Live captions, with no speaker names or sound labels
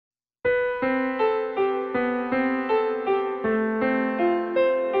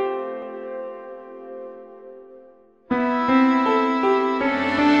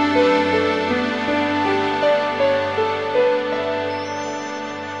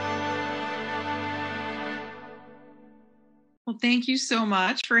Well, thank you so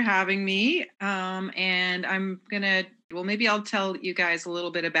much for having me. And maybe I'll tell you guys a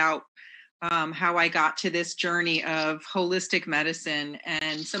little bit about how I got to this journey of holistic medicine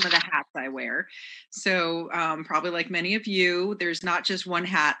and some of the hats I wear. So, probably like many of you, there's not just one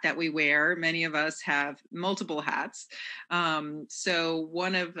hat that we wear. Many of us have multiple hats. So,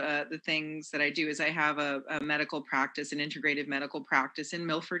 one of the things that I do is I have a medical practice, an integrative medical practice in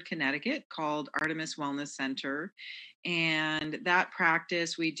Milford, Connecticut called Artemis Wellness Center. And that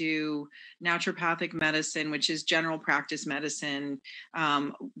practice, we do naturopathic medicine, which is general practice medicine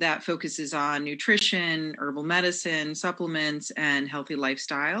that focuses on nutrition, herbal medicine, supplements, and healthy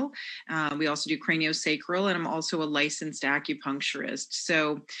lifestyle. We also do craniosacral, and I'm also a licensed acupuncturist.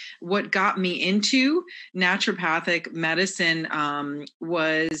 So, what got me into naturopathic medicine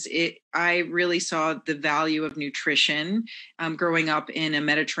was it. I really saw the value of nutrition growing up in a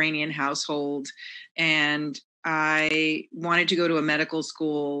Mediterranean household, and I wanted to go to a medical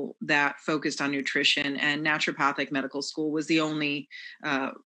school that focused on nutrition, and naturopathic medical school was the only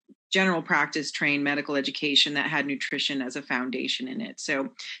general practice trained medical education that had nutrition as a foundation in it. So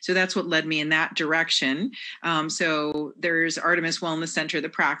that's what led me in that direction. So there's Artemis Wellness Center, the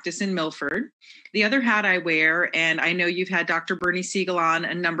practice in Milford. The other hat I wear, and I know you've had Dr. Bernie Siegel on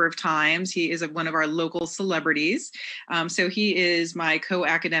a number of times. He is one of our local celebrities. So he is my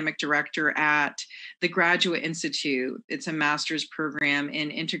co-academic director at the Graduate Institute. It's a master's program in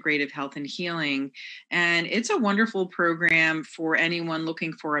integrative health and healing. And it's a wonderful program for anyone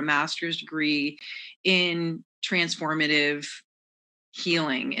looking for a master's degree in transformative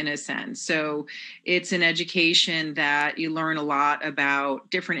healing, in a sense. So it's an education that you learn a lot about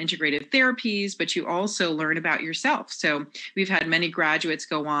different integrative therapies, but you also learn about yourself. So we've had many graduates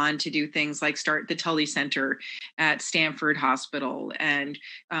go on to do things like start the Tully Center at Stanford Hospital and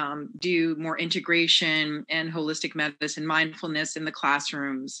do more integration and holistic medicine, mindfulness in the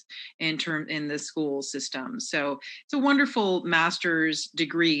classrooms in the school system. So it's a wonderful master's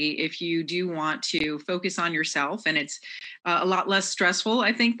degree if you do want to focus on yourself, and it's a lot less stressful,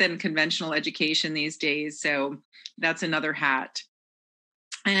 I think, than conventional education these days. So that's another hat.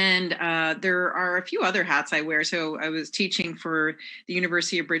 And there are a few other hats I wear. So I was teaching for the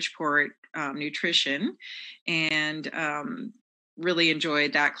University of Bridgeport nutrition, and really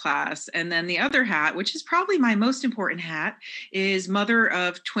enjoyed that class. And then the other hat, which is probably my most important hat, is mother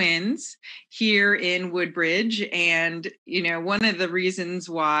of twins here in Woodbridge. And, one of the reasons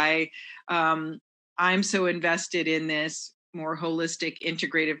why I'm so invested in this more holistic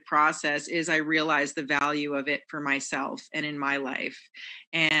integrative process is I realize the value of it for myself and in my life.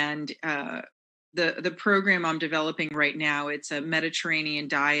 And the program I'm developing right now, it's a Mediterranean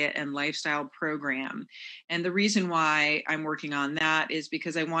diet and lifestyle program. And the reason why I'm working on that is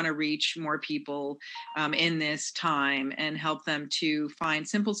because I want to reach more people in this time and help them to find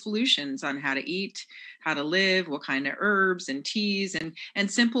simple solutions on how to eat, how to live, what kind of herbs and teas,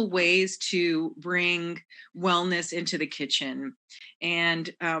 and simple ways to bring wellness into the kitchen. And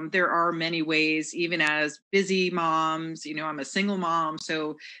there are many ways, even as busy moms, I'm a single mom,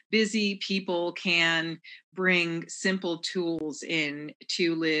 so busy people can bring simple tools in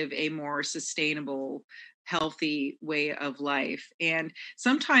to live a more sustainable, healthy way of life. And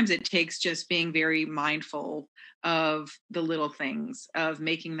sometimes it takes just being very mindful of the little things, of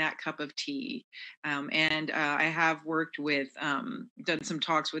making that cup of tea. And I have worked with, done some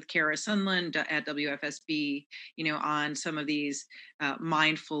talks with Kara Sunland at WFSB, on some of these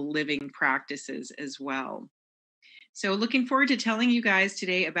mindful living practices as well. So looking forward to telling you guys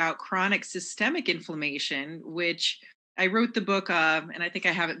today about chronic systemic inflammation, which I wrote the book, and I think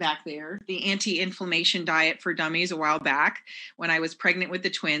I have it back there, The Anti-Inflammation Diet for Dummies, a while back when I was pregnant with the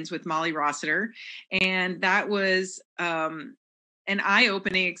twins with Molly Rossiter. And that was an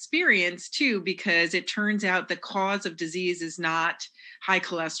eye-opening experience too, because it turns out the cause of disease is not high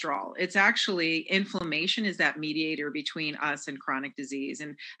cholesterol. It's actually inflammation is that mediator between us and chronic disease.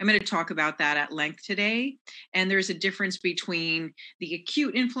 And I'm going to talk about that at length today. And there's a difference between the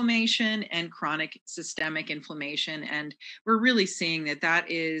acute inflammation and chronic systemic inflammation. And we're really seeing that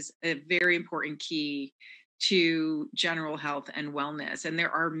is a very important key to general health and wellness. And there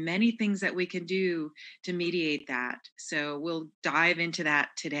are many things that we can do to mediate that. So we'll dive into that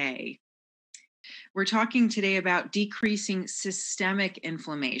today. We're talking today about decreasing systemic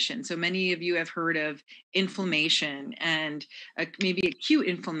inflammation. So many of you have heard of inflammation and maybe acute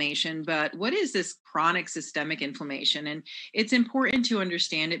inflammation, but what is this chronic systemic inflammation? And it's important to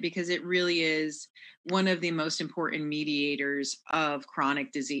understand it because it really is one of the most important mediators of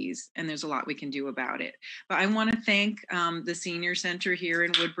chronic disease, and there's a lot we can do about it. But I want to thank the Senior Center here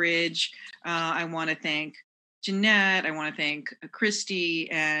in Woodbridge. I want to thank Jeanette. I want to thank Christy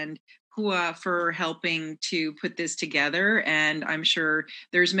and Hua for helping to put this together. And I'm sure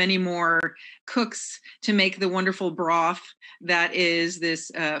there's many more cooks to make the wonderful broth that is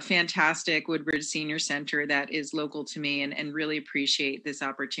this fantastic Woodbridge Senior Center that is local to me, and really appreciate this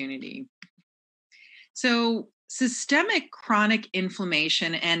opportunity. So systemic chronic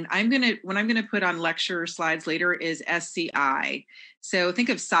inflammation, and what I'm gonna put on lecture slides later is SCI. So think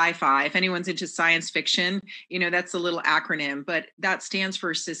of sci-fi. If anyone's into science fiction, that's a little acronym, but that stands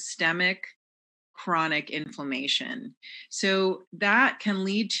for systemic chronic inflammation. So that can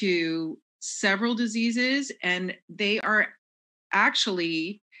lead to several diseases, and they are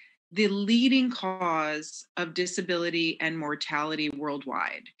actually the leading cause of disability and mortality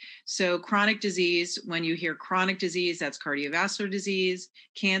worldwide. So chronic disease, when you hear chronic disease, that's cardiovascular disease,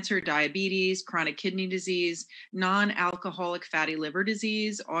 cancer, diabetes, chronic kidney disease, non-alcoholic fatty liver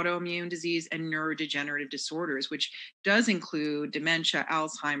disease, autoimmune disease, and neurodegenerative disorders, which does include dementia,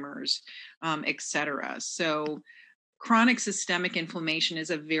 Alzheimer's, etc. So chronic systemic inflammation is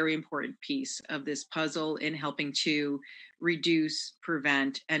a very important piece of this puzzle in helping to reduce,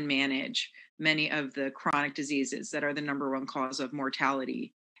 prevent, and manage many of the chronic diseases that are the number one cause of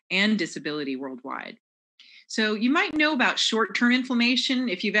mortality and disability worldwide. So you might know about short-term inflammation.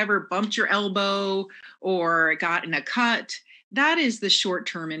 If you've ever bumped your elbow or gotten a cut, that is the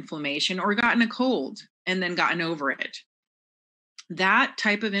short-term inflammation, or gotten a cold and then gotten over it. That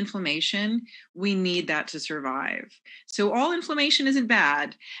type of inflammation, we need that to survive. So all inflammation isn't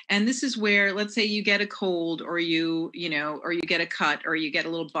bad. And this is where, let's say you get a cold, or you get a cut, or you get a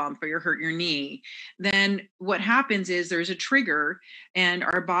little bump, or you hurt your knee. Then what happens is there's a trigger, and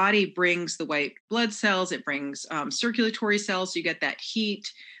our body brings the white blood cells. It brings circulatory cells. So you get that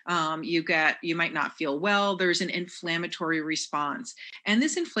heat. You might not feel well. There's an inflammatory response. And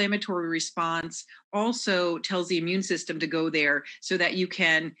this inflammatory response also tells the immune system to go there so that you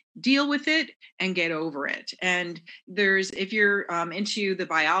can deal with it and get over it. And if you're into the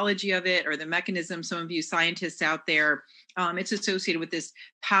biology of it or the mechanism, some of you scientists out there, it's associated with this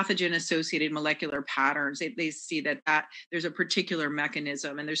pathogen-associated molecular patterns. They see that there's a particular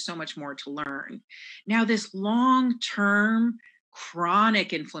mechanism, and there's so much more to learn. Now, this long-term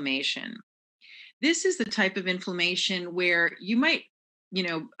chronic inflammation, this is the type of inflammation where you might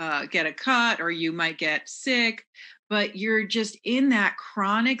get a cut, or you might get sick, but you're just in that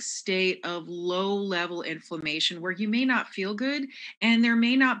chronic state of low level inflammation where you may not feel good, and there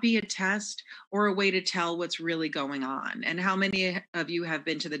may not be a test or a way to tell what's really going on. And how many of you have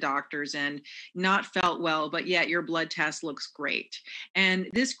been to the doctors and not felt well, but yet your blood test looks great? And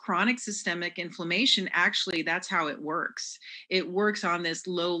this chronic systemic inflammation, actually, that's how it works. It works on this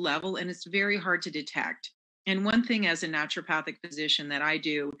low level, and it's very hard to detect. And one thing as a naturopathic physician that I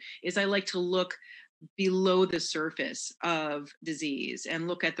do is I like to look below the surface of disease and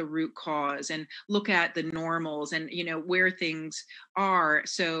look at the root cause and look at the normals and where things are.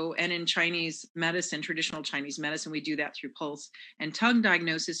 So, and in Chinese medicine, traditional Chinese medicine, we do that through pulse and tongue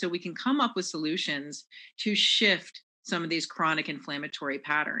diagnosis, so we can come up with solutions to shift some of these chronic inflammatory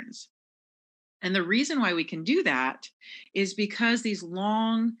patterns. And the reason why we can do that is because these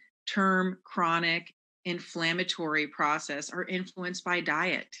long-term chronic inflammatory process are influenced by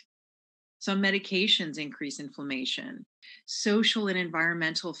diet. Some medications increase inflammation. Social and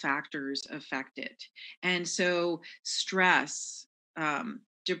environmental factors affect it. And so stress,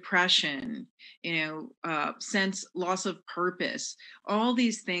 depression, loss of purpose, all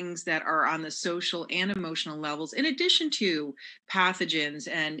these things that are on the social and emotional levels, in addition to pathogens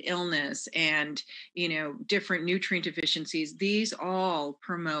and illness and, different nutrient deficiencies, these all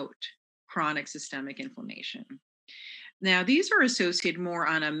promote chronic systemic inflammation. Now, these are associated more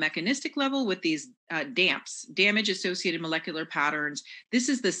on a mechanistic level with these DAMPs, damage-associated molecular patterns. This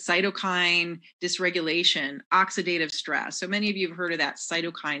is the cytokine dysregulation, oxidative stress. So many of you have heard of that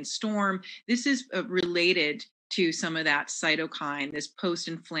cytokine storm. This is related to some of that cytokine, this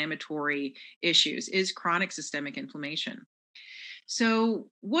post-inflammatory issues, is chronic systemic inflammation. So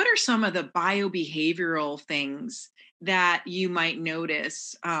what are some of the biobehavioral things that you might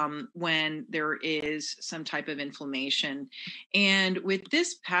notice when there is some type of inflammation? And with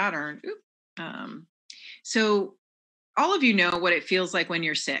this pattern, so all of you know what it feels like when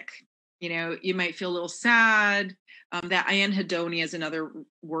you're sick. You might feel a little sad. That anhedonia is another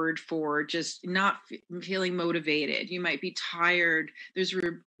word for just not feeling motivated. You might be tired. There's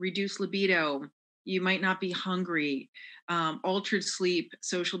reduced libido. You might not be hungry. Altered sleep,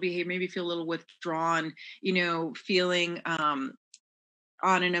 social behavior, maybe feel a little withdrawn, feeling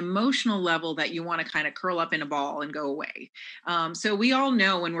on an emotional level that you want to kind of curl up in a ball and go away. So we all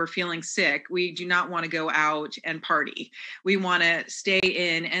know when we're feeling sick, we do not want to go out and party. We want to stay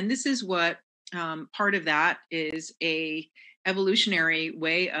in. And this is what part of that is a evolutionary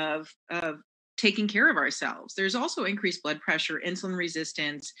way of taking care of ourselves. There's also increased blood pressure, insulin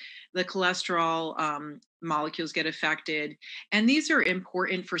resistance, the cholesterol molecules get affected. And these are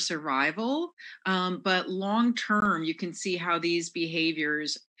important for survival. But long term, you can see how these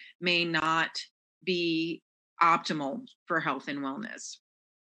behaviors may not be optimal for health and wellness.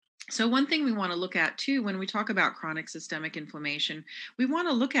 So one thing we want to look at too, when we talk about chronic systemic inflammation, we want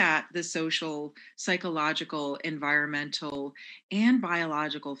to look at the social, psychological, environmental, and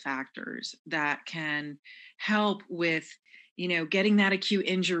biological factors that can help with, getting that acute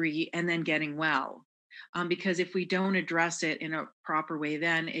injury and then getting well. Because if we don't address it in a proper way,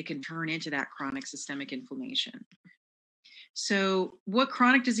 then it can turn into that chronic systemic inflammation. So, what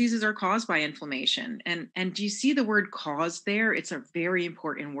chronic diseases are caused by inflammation? And do you see the word cause there? It's a very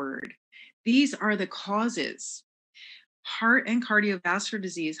important word. These are the causes. Heart and cardiovascular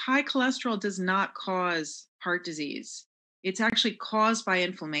disease. High cholesterol does not cause heart disease. It's actually caused by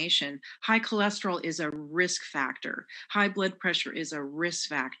inflammation. High cholesterol is a risk factor. High blood pressure is a risk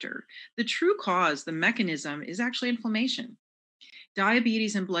factor. The true cause, the mechanism, is actually inflammation.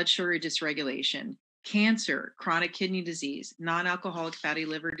 Diabetes and blood sugar dysregulation, cancer, chronic kidney disease, non-alcoholic fatty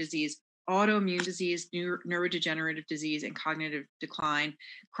liver disease, autoimmune disease, neurodegenerative disease, and cognitive decline,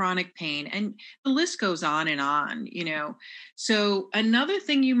 chronic pain, and the list goes on and on, So another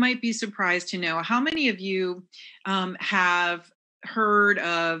thing you might be surprised to know, how many of you have heard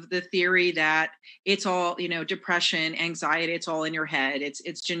of the theory that it's all, depression, anxiety, it's all in your head.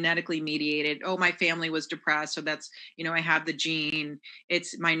 It's genetically mediated. Oh, my family was depressed, so that's, I have the gene.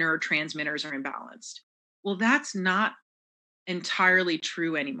 It's my neurotransmitters are imbalanced. Well, that's not entirely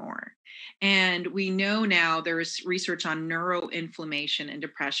true anymore. And we know now there's research on neuroinflammation and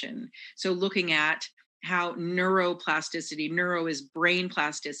depression. So looking at how neuroplasticity, neuro is brain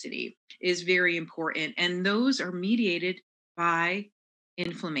plasticity, is very important. And those are mediated by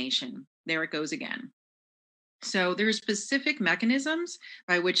inflammation. There it goes again. So there's specific mechanisms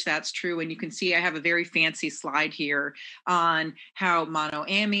by which that's true. And you can see I have a very fancy slide here on how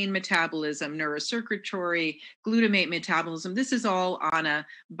monoamine metabolism, neurocircuitry, glutamate metabolism, this is all on a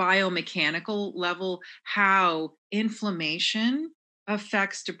biomechanical level, how inflammation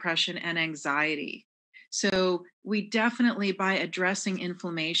affects depression and anxiety. So we definitely, by addressing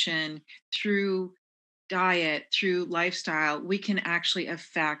inflammation through diet, through lifestyle, we can actually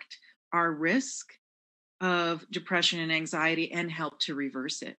affect our risk of depression and anxiety and help to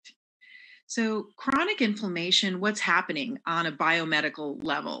reverse it. So chronic inflammation, what's happening on a biomedical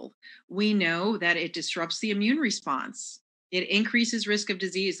level? We know that it disrupts the immune response. It increases risk of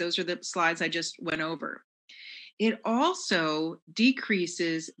disease. Those are the slides I just went over. It also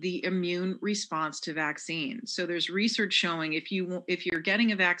decreases the immune response to vaccines. So there's research showing if you're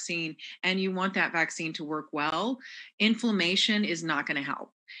getting a vaccine and you want that vaccine to work well, inflammation is not going to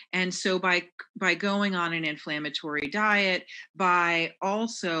help. And so by going on an inflammatory diet, by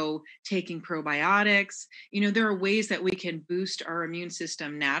also taking probiotics, there are ways that we can boost our immune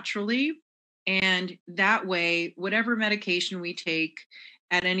system naturally. And that way, whatever medication we take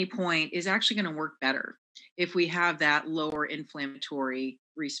at any point is actually going to work better if we have that lower inflammatory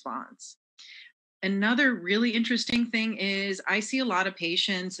response. Another really interesting thing is I see a lot of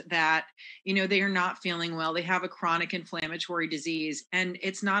patients that, they are not feeling well. They have a chronic inflammatory disease and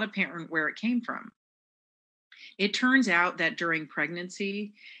it's not apparent where it came from. It turns out that during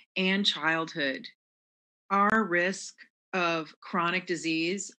pregnancy and childhood, our risk of chronic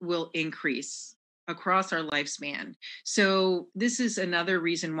disease will increase across our lifespan. So this is another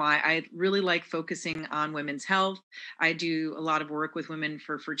reason why I really like focusing on women's health. I do a lot of work with women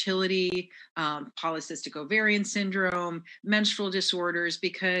for fertility, polycystic ovarian syndrome, menstrual disorders,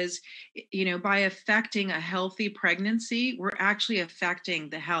 because, by affecting a healthy pregnancy, we're actually affecting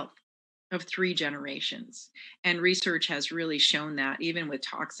the health of 3 generations. And research has really shown that even with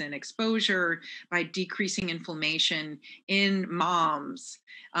toxin exposure, by decreasing inflammation in moms,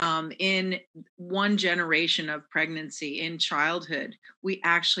 in 1 generation of pregnancy, in childhood, we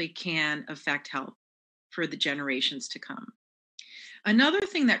actually can affect health for the generations to come. Another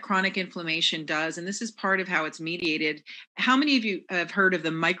thing that chronic inflammation does, and this is part of how it's mediated, how many of you have heard of the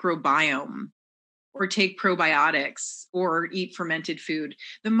microbiome? Or take probiotics or eat fermented food?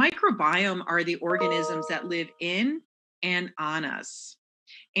 The microbiome are the organisms that live in and on us.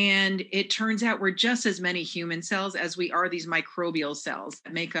 And it turns out we're just as many human cells as we are these microbial cells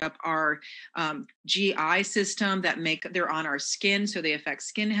that make up our GI system, they're on our skin, so they affect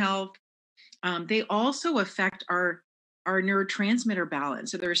skin health. They also affect our neurotransmitter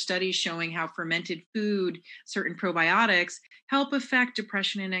balance. So there are studies showing how fermented food, certain probiotics, help affect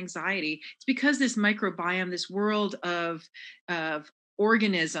depression and anxiety. It's because this microbiome, this world of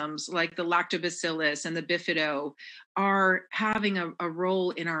organisms like the lactobacillus and the bifido are having a role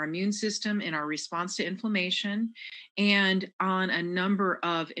in our immune system, in our response to inflammation, and on a number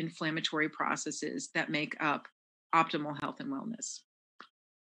of inflammatory processes that make up optimal health and wellness.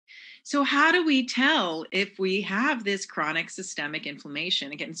 So, how do we tell if we have this chronic systemic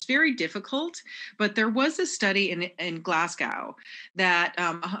inflammation? Again, it's very difficult, but there was a study in Glasgow that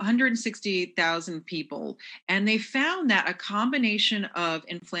 160,000 people, and they found that a combination of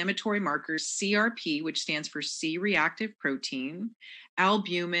inflammatory markers, CRP, which stands for C reactive protein,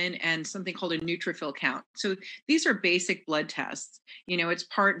 albumin, and something called a neutrophil count. So these are basic blood tests. It's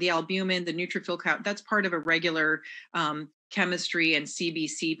the albumin, the neutrophil count, that's part of a regular chemistry and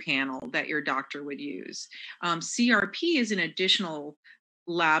CBC panel that your doctor would use. CRP is an additional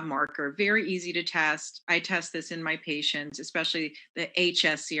lab marker, very easy to test. I test this in my patients, especially the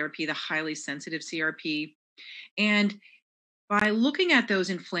HS-CRP, the highly sensitive CRP. And by looking at those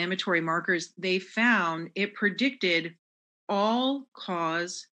inflammatory markers, they found it predicted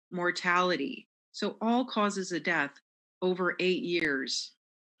all-cause mortality. So all causes of death over 8 years,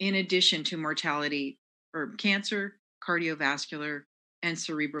 in addition to mortality for cancer, cardiovascular, and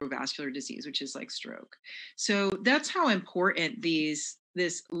cerebrovascular disease, which is like stroke. So that's how important this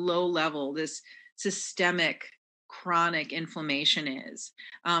low level, this systemic chronic inflammation is.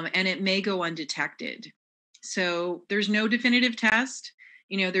 And it may go undetected. So there's no definitive test.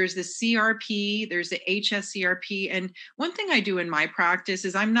 There's the CRP, there's the HS-CRP. And one thing I do in my practice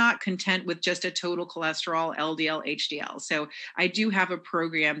is I'm not content with just a total cholesterol, LDL, HDL. So I do have a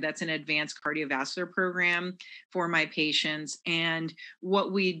program that's an advanced cardiovascular program for my patients. And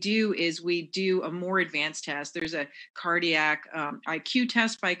what we do is we do a more advanced test. There's a cardiac IQ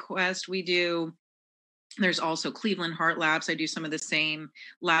test by Quest. There's also Cleveland Heart Labs. I do some of the same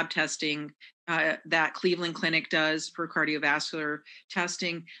lab testing that Cleveland Clinic does for cardiovascular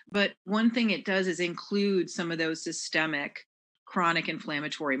testing. But one thing it does is include some of those systemic chronic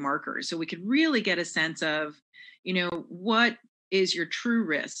inflammatory markers. So we could really get a sense of, what is your true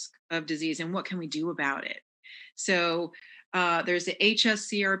risk of disease and what can we do about it? So there's the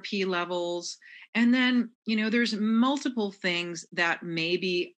HS-CRP levels. And then, there's multiple things that may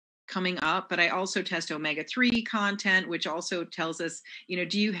be coming up, but I also test omega-3 content, which also tells us,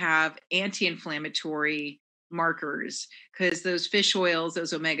 do you have anti-inflammatory markers? Because those fish oils,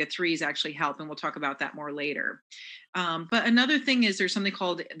 those omega-3s actually help, and we'll talk about that more later. But another thing is there's something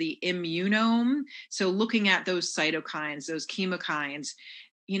called the immunome. So looking at those cytokines, those chemokines,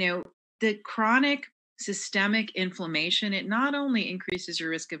 the chronic systemic inflammation, it not only increases your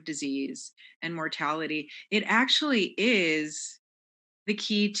risk of disease and mortality, it actually is the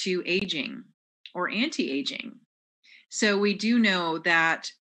key to aging or anti-aging. So we do know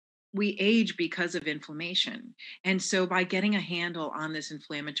that we age because of inflammation. And so by getting a handle on this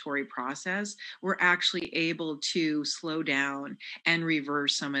inflammatory process, we're actually able to slow down and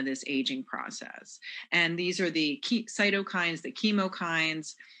reverse some of this aging process. And these are the cytokines, the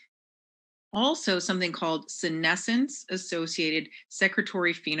chemokines, also something called senescence associated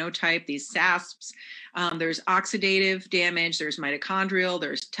secretory phenotype, these SASPs. There's oxidative damage, there's mitochondrial,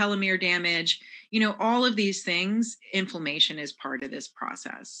 there's telomere damage. All of these things, inflammation is part of this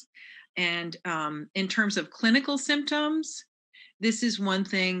process. And in terms of clinical symptoms, this is one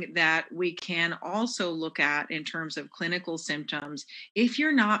thing that we can also look at in terms of clinical symptoms. If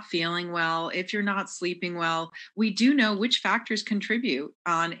you're not feeling well, if you're not sleeping well, we do know which factors contribute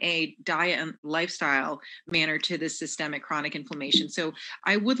on a diet and lifestyle manner to this systemic chronic inflammation. So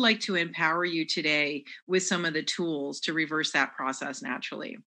I would like to empower you today with some of the tools to reverse that process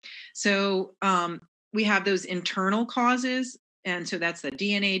naturally. So we have those internal causes. And so that's the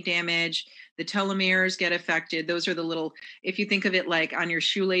DNA damage, the telomeres get affected. Those are the little, if you think of it like on your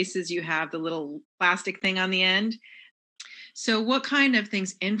shoelaces, you have the little plastic thing on the end. So what kind of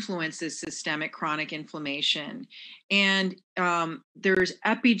things influence this systemic chronic inflammation? And there's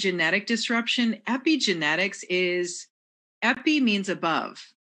epigenetic disruption. Epigenetics is, epi means above.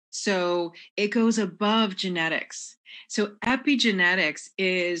 So it goes above genetics. So epigenetics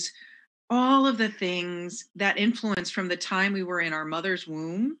is all of the things that influence from the time we were in our mother's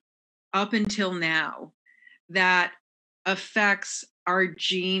womb up until now that affects our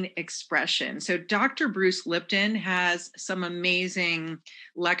gene expression. So Dr. Bruce Lipton has some amazing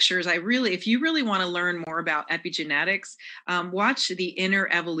lectures. If you really want to learn more about epigenetics, watch The Inner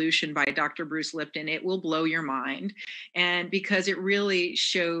Evolution by Dr. Bruce Lipton. It will blow your mind. And because it really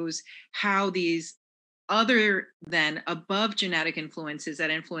shows how these other than above genetic influences that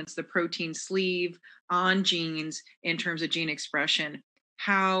influence the protein sleeve on genes in terms of gene expression,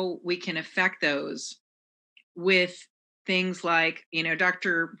 how we can affect those with things like,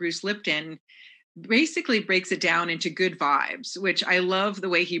 Dr. Bruce Lipton basically breaks it down into good vibes, which I love the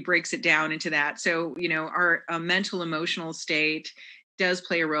way he breaks it down into that. So, our mental, emotional state does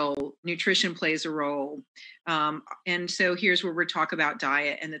play a role. Nutrition plays a role. And so here's where we're talking about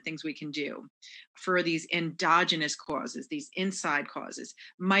diet and the things we can do for these endogenous causes, these inside causes,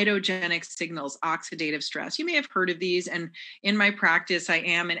 mitogenic signals, oxidative stress. You may have heard of these. And in my practice, I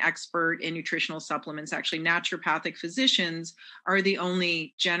am an expert in nutritional supplements. Actually, naturopathic physicians are the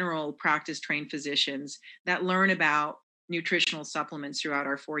only general practice trained physicians that learn about nutritional supplements throughout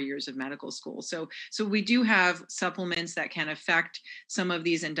our 4 years of medical school. So we do have supplements that can affect some of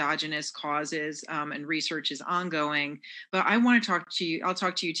these endogenous causes, and research is ongoing. But I'll talk to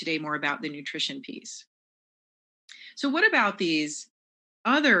you today more about the nutrition piece. So what about these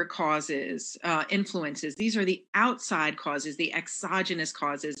other causes, influences? These are the outside causes, the exogenous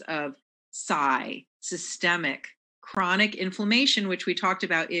causes of systemic chronic inflammation, which we talked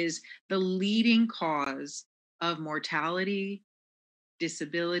about is the leading cause of mortality,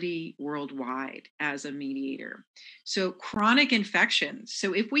 disability worldwide as a mediator. So chronic infections.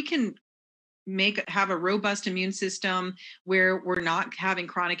 So if we can have a robust immune system where we're not having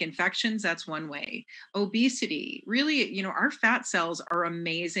chronic infections, that's one way. Obesity, really, our fat cells are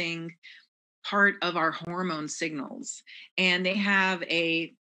amazing part of our hormone signals, and they have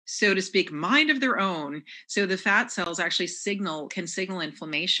a, so to speak, mind of their own. So the fat cells actually can signal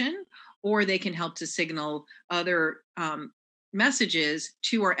inflammation, or they can help to signal other messages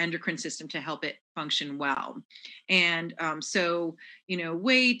to our endocrine system to help it function well. And so,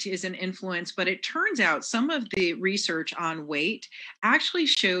 weight is an influence, but it turns out some of the research on weight actually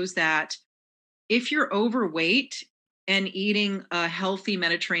shows that if you're overweight and eating a healthy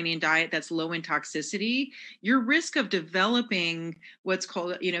Mediterranean diet that's low in toxicity, your risk of developing what's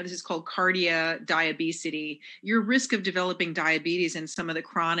called, this is called cardia diabesity, your risk of developing diabetes and some of the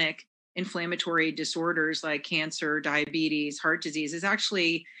chronic inflammatory disorders like cancer, diabetes, heart disease is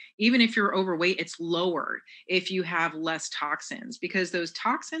actually, even if you're overweight, it's lower if you have less toxins, because those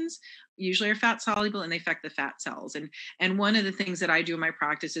toxins usually are fat soluble and they affect the fat cells. And one of the things that I do in my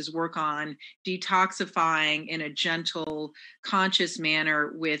practice is work on detoxifying in a gentle, conscious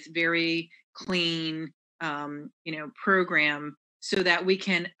manner with very clean, program, so that we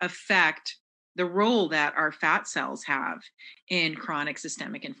can affect the role that our fat cells have in chronic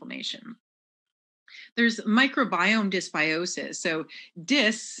systemic inflammation. There's microbiome dysbiosis. So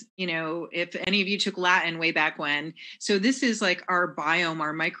if any of you took Latin way back when, so this is like our biome,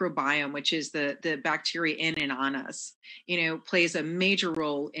 our microbiome, which is the bacteria in and on us, plays a major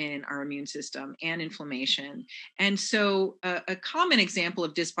role in our immune system and inflammation. And so a common example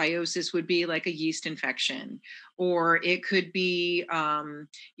of dysbiosis would be like a yeast infection, or it could be,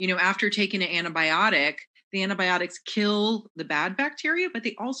 after taking an antibiotic, the antibiotics kill the bad bacteria, but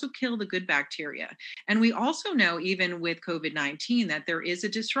they also kill the good bacteria. And we also know, even with COVID-19, that there is a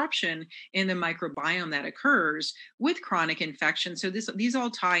disruption in the microbiome that occurs with chronic infection. So these all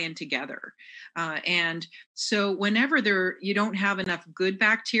tie in together. And so whenever you don't have enough good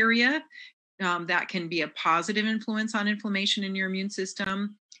bacteria, that can be a positive influence on inflammation in your immune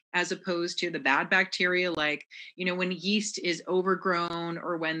system, as opposed to the bad bacteria, like, when yeast is overgrown,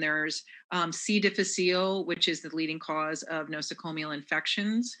 or when there's C. difficile, which is the leading cause of nosocomial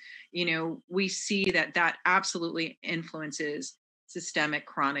infections, we see that absolutely influences systemic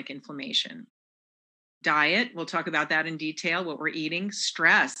chronic inflammation. Diet, we'll talk about that in detail, what we're eating.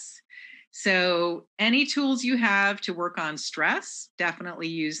 Stress. So any tools you have to work on stress, definitely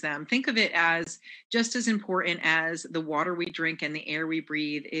use them. Think of it as just as important as the water we drink and the air we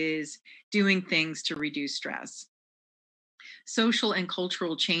breathe is doing things to reduce stress. Social and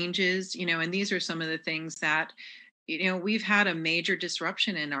cultural changes, and these are some of the things that, we've had a major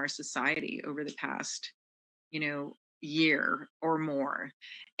disruption in our society over the past, year or more,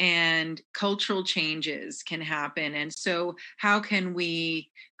 and cultural changes can happen. And so how can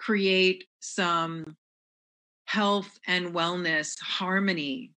we create some health and wellness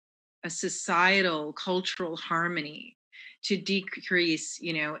harmony, a societal cultural harmony, to decrease,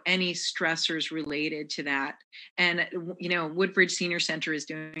 any stressors related to that? And, Woodbridge Senior Center is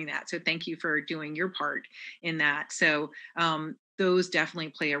doing that. So thank you for doing your part in that. So those definitely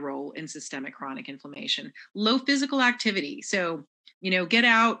play a role in systemic chronic inflammation. Low physical activity. So, get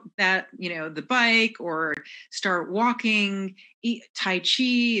out that, the bike, or start walking, eat Tai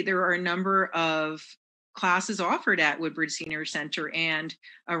Chi. There are a number of classes offered at Woodbridge Senior Center and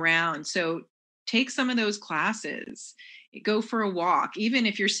around. So take some of those classes, go for a walk. Even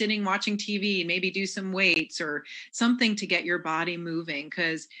if you're sitting watching TV, maybe do some weights or something to get your body moving,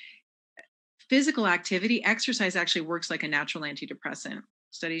 because physical activity, exercise actually works like a natural antidepressant.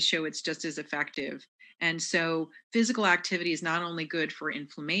 Studies show it's just as effective. And so physical activity is not only good for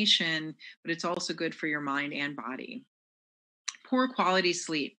inflammation, but it's also good for your mind and body. Poor quality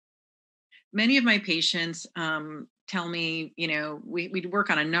sleep. Many of my patients tell me, we work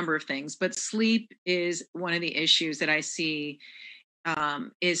on a number of things, but sleep is one of the issues that I see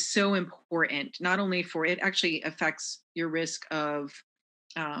is so important. Not only for it actually affects your risk of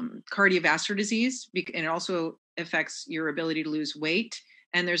cardiovascular disease, and it also affects your ability to lose weight.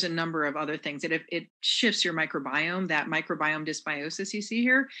 And there's a number of other things. It shifts your microbiome, that microbiome dysbiosis you see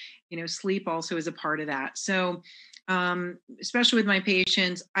here. Sleep also is a part of that. So especially with my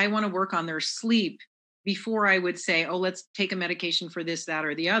patients, I want to work on their sleep before I would say, oh, let's take a medication for this, that,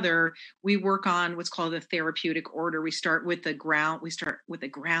 or the other. We work on what's called a therapeutic order. We start with the ground. We start with the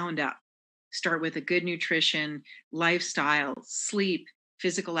ground up. Start with a good nutrition, lifestyle, sleep,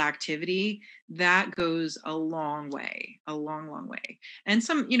 physical activity. That goes a long way, a long, long way. And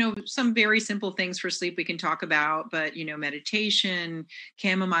some very simple things for sleep we can talk about, but, meditation,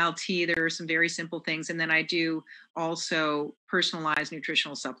 chamomile tea, there are some very simple things. And then I do also personalized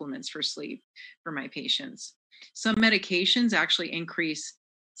nutritional supplements for sleep for my patients. Some medications actually increase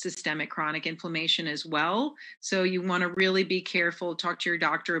systemic chronic inflammation as well. So you want to really be careful, talk to your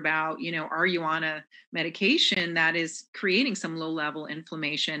doctor about, are you on a medication that is creating some low level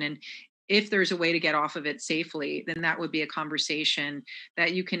inflammation? And if there's a way to get off of it safely, then that would be a conversation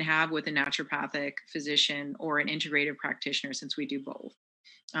that you can have with a naturopathic physician or an integrative practitioner, since we do both.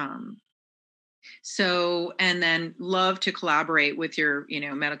 And then love to collaborate with your,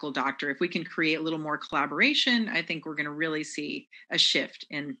 medical doctor. If we can create a little more collaboration, I think we're going to really see a shift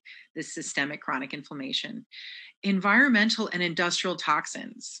in this systemic chronic inflammation. Environmental and industrial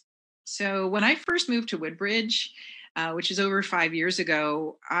toxins. So when I first moved to Woodbridge, which is over 5 years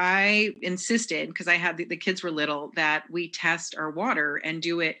ago, I insisted, because I had the kids were little, that we test our water and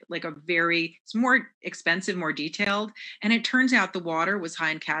do it like it's more expensive, more detailed. And it turns out the water was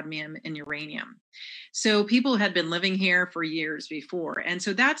high in cadmium and uranium. So people had been living here for years before. And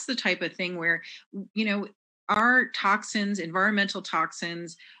so that's the type of thing where, our toxins, environmental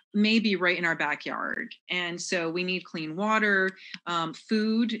toxins, may be right in our backyard. And so we need clean water.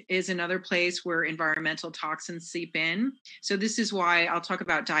 Food is another place where environmental toxins seep in. So this is why I'll talk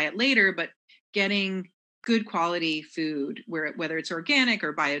about diet later, but getting good quality food, whether it's organic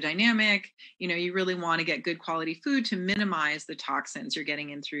or biodynamic, you really want to get good quality food to minimize the toxins you're getting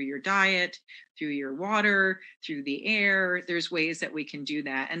in through your diet, through your water, through the air. There's ways that we can do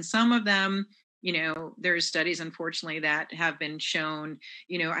that. And some of them, there's studies, unfortunately, that have been shown.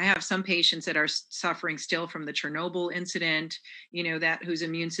 I have some patients that are suffering still from the Chernobyl incident, that whose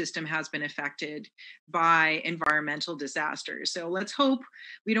immune system has been affected by environmental disasters. So let's hope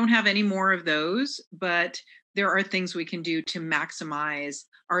we don't have any more of those, but there are things we can do to maximize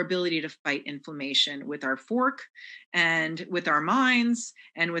our ability to fight inflammation with our fork and with our minds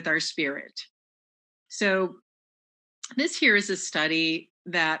and with our spirit. So this here is a study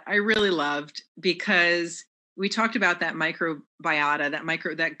that I really loved, because we talked about that microbiota,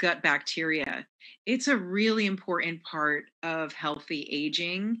 that gut bacteria. It's a really important part of healthy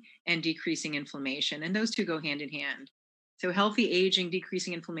aging and decreasing inflammation. And those two go hand in hand. So healthy aging,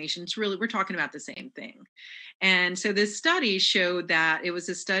 decreasing inflammation, we're talking about the same thing. And so this study showed that it was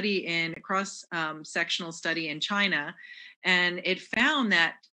a study in a cross-sectional study in China. And it found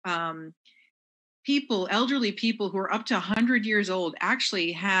that elderly people who are up to 100 years old,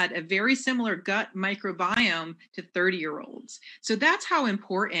 actually had a very similar gut microbiome to 30-year-olds. So that's how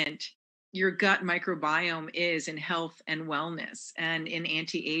important your gut microbiome is in health and wellness and in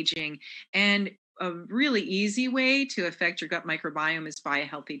anti-aging. And a really easy way to affect your gut microbiome is by a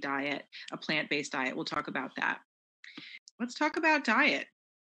healthy diet, a plant-based diet. We'll talk about that. Let's talk about diet.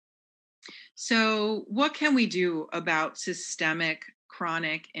 So what can we do about systemic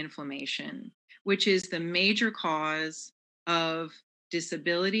chronic inflammation, which is the major cause of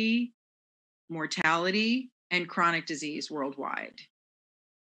disability, mortality, and chronic disease worldwide?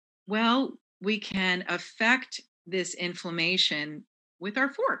 Well, we can affect this inflammation with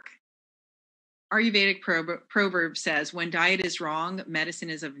our fork. Ayurvedic proverb says, when diet is wrong, medicine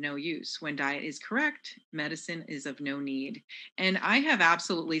is of no use. When diet is correct, medicine is of no need. And I have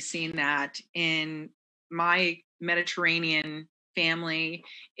absolutely seen that in my Mediterranean family,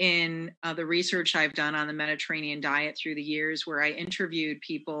 in the research I've done on the Mediterranean diet through the years, where I interviewed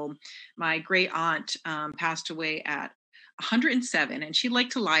people. My great aunt passed away at 107, and she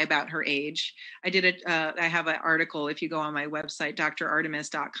liked to lie about her age. I have an article, if you go on my website,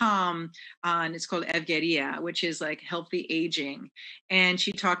 drartemis.com, on, it's called Evgeria, which is like healthy aging. And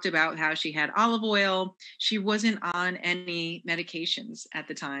she talked about how she had olive oil. She wasn't on any medications at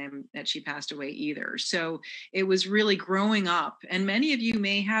the time that she passed away either. So it was really growing up. And many of you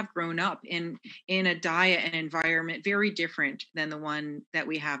may have grown up in a diet and environment very different than the one that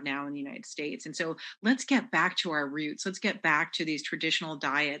we have now in the United States. And so let's get back to our roots. Let's get back to these traditional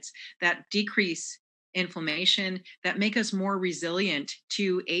diets that decrease inflammation, that make us more resilient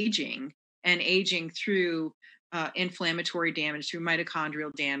to aging, and aging through inflammatory damage, through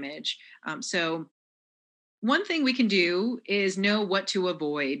mitochondrial damage. So one thing we can do is know what to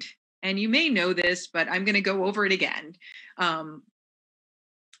avoid. And you may know this, but I'm going to go over it again.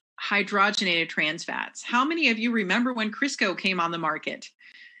 Hydrogenated trans fats. How many of you remember when Crisco came on the market?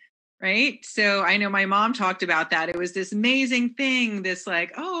 Right? So I know my mom talked about that. It was this amazing thing, this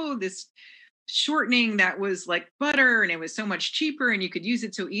like, oh, this shortening that was like butter, and it was so much cheaper and you could use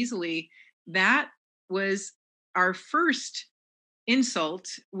it so easily. That was our first insult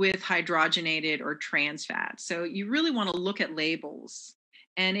with hydrogenated or trans fats. So you really want to look at labels.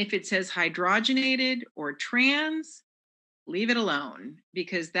 And if it says hydrogenated or trans, leave it alone,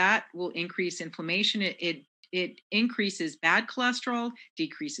 because that will increase inflammation. It increases bad cholesterol,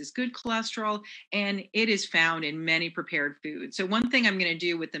 decreases good cholesterol, and it is found in many prepared foods. So one thing I'm going to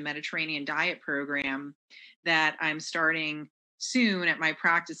do with the Mediterranean diet program that I'm starting soon at my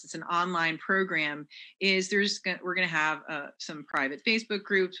practice, it's an online program, is we're going to have some private Facebook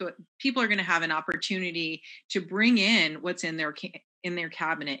groups. So people are going to have an opportunity to bring in what's in their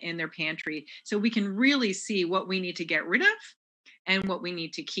cabinet, in their pantry, so we can really see what we need to get rid of and what we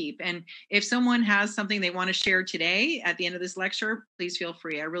need to keep. And if someone has something they want to share today at the end of this lecture, please feel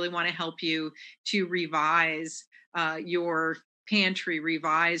free. I really want to help you to revise your pantry,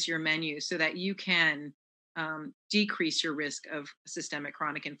 revise your menu, so that you can decrease your risk of systemic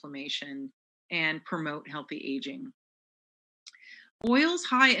chronic inflammation and promote healthy aging. Oils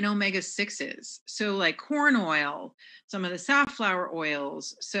high in omega-6s, so like corn oil, some of the safflower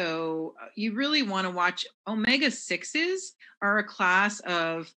oils. So you really want to watch. Omega-6s are a class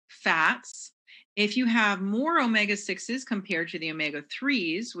of fats. If you have more omega-6s compared to the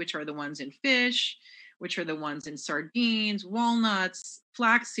omega-3s, which are the ones in fish, which are the ones in sardines, walnuts,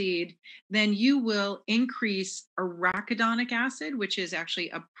 flaxseed, then you will increase arachidonic acid, which is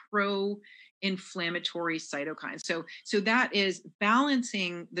actually a pro-inflammatory cytokine. So that is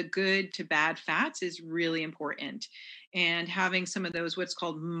balancing the good to bad fats is really important. And having some of those, what's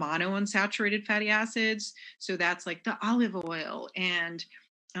called monounsaturated fatty acids. So that's like the olive oil and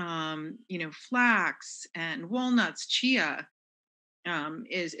flax and walnuts, chia,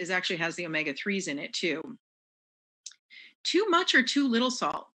 is actually has the omega-3s in it too. Too much or too little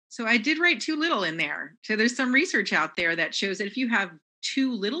salt. So I did write too little in there. So there's some research out there that shows that if you have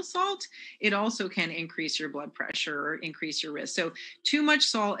too little salt, it also can increase your blood pressure or increase your risk. So too much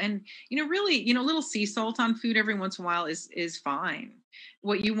salt, and really, little sea salt on food every once in a while is fine.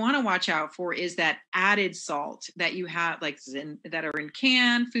 What you want to watch out for is that added salt that you have, that are in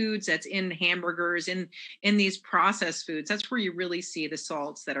canned foods, that's in hamburgers, in these processed foods. That's where you really see the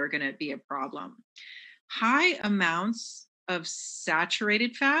salts that are going to be a problem. High amounts of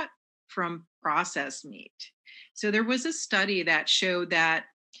saturated fat from processed meat. So there was a study that showed that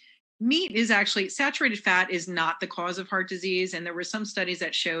meat is actually, saturated fat is not the cause of heart disease. And there were some studies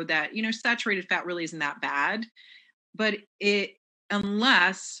that showed that, saturated fat really isn't that bad, but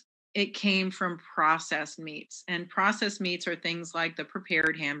unless it came from processed meats. And processed meats are things like the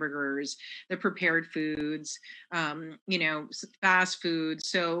prepared hamburgers, the prepared foods, fast food.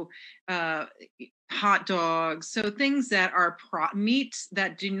 So hot dogs. So things that are meats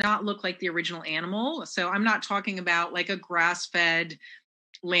that do not look like the original animal. So I'm not talking about like a grass-fed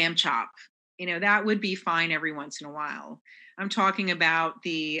lamb chop. That would be fine every once in a while. I'm talking about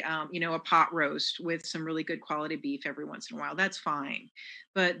the, a pot roast with some really good quality beef every once in a while. That's fine.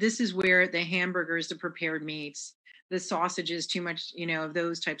 But this is where the hamburgers, the prepared meats, the sausages, too much, of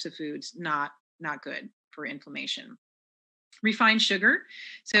those types of foods, not good for inflammation. Refined sugar.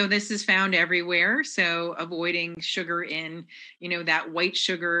 So this is found everywhere. So avoiding sugar in, that white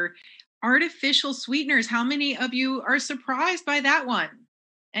sugar. Artificial sweeteners. How many of you are surprised by that one?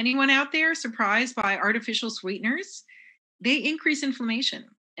 Anyone out there surprised by artificial sweeteners? They increase inflammation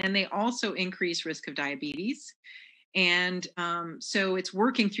and they also increase risk of diabetes. And so it's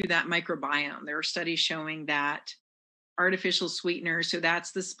working through that microbiome. There are studies showing that artificial sweeteners, so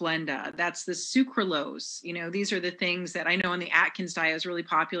that's the Splenda, that's the sucralose. These are the things that I know in the Atkins diet is really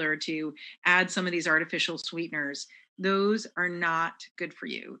popular to add some of these artificial sweeteners. Those are not good for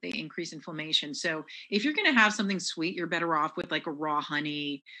you. They increase inflammation. So if you're going to have something sweet, you're better off with like a raw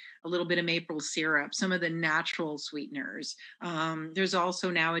honey, a little bit of maple syrup, some of the natural sweeteners. There's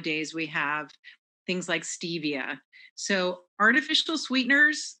also nowadays we have things like stevia. So artificial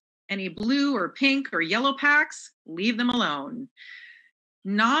sweeteners, any blue or pink or yellow packs, leave them alone.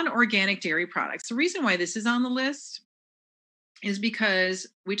 Non-organic dairy products. The reason why this is on the list is because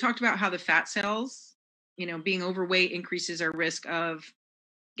we talked about how the fat cells, being overweight increases our risk of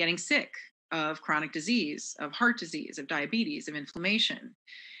getting sick, of chronic disease, of heart disease, of diabetes, of inflammation.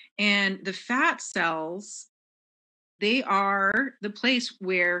 And the fat cells, they are the place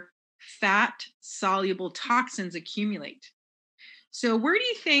where fat soluble toxins accumulate. So where do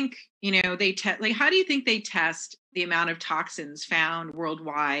you think, they how do you think they test the amount of toxins found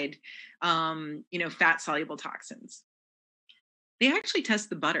worldwide, fat soluble toxins? They actually test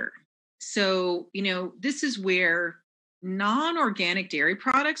the butter. So, this is where non-organic dairy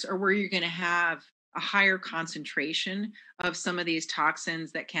products are where you're going to have a higher concentration of some of these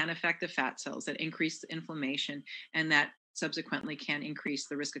toxins that can affect the fat cells, that increase the inflammation, and that subsequently can increase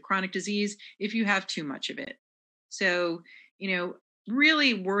the risk of chronic disease if you have too much of it. So,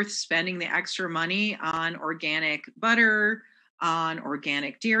 really worth spending the extra money on organic butter, on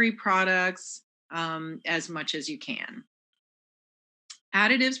organic dairy products, as much as you can.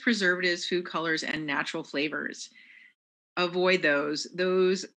 Additives, preservatives, food colors, and natural flavors. Avoid those.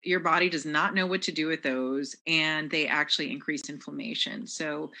 Your body does not know what to do with those, and they actually increase inflammation.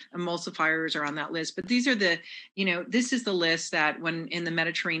 So emulsifiers are on that list, but these are this is the list that when in the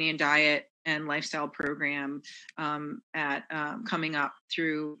Mediterranean diet and lifestyle program coming up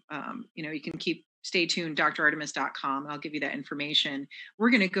through, you can stay tuned, drartemis.com. I'll give you that information. We're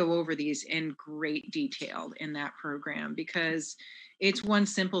going to go over these in great detail in that program because it's one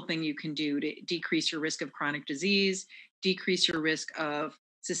simple thing you can do to decrease your risk of chronic disease, decrease your risk of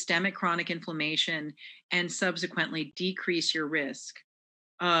systemic chronic inflammation, and subsequently decrease your risk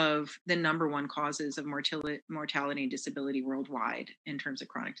of the number one causes of mortality and disability worldwide in terms of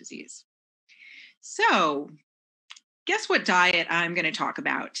chronic disease. So guess what diet I'm going to talk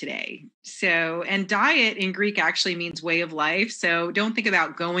about today? And diet in Greek actually means way of life. So don't think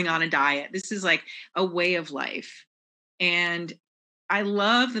about going on a diet. This is like a way of life. And I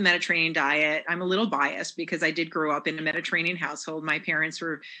love the Mediterranean diet. I'm a little biased because I did grow up in a Mediterranean household. My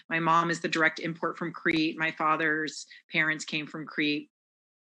mom is the direct import from Crete. My father's parents came from Crete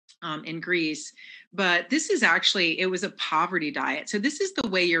in Greece. But this is it was a poverty diet. So this is the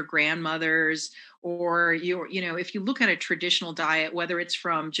way your grandmothers or if you look at a traditional diet, whether it's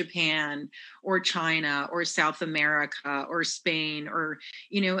from Japan or China or South America or Spain or,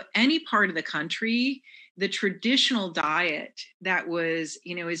 any part of the country, the traditional diet that was,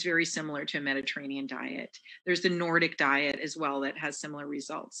 is very similar to a Mediterranean diet. There's the Nordic diet as well that has similar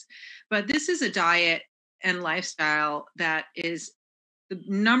results. But this is a diet and lifestyle that is the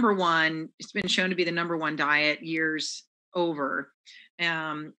number one. It's been shown to be the number one diet years over.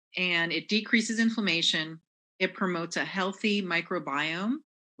 And it decreases inflammation. It promotes a healthy microbiome,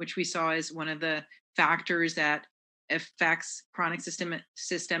 which we saw as one of the factors that affects chronic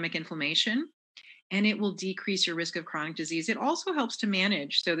systemic inflammation. And it will decrease your risk of chronic disease. It also helps to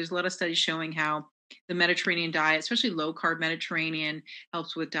manage. So there's a lot of studies showing how the Mediterranean diet, especially low carb Mediterranean,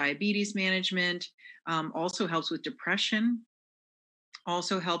 helps with diabetes management, also helps with depression,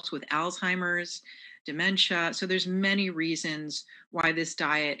 also helps with Alzheimer's, dementia. So there's many reasons why this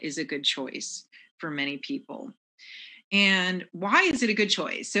diet is a good choice for many people. And why is it a good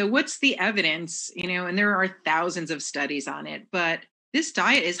choice? So what's the evidence, and there are thousands of studies on it, but this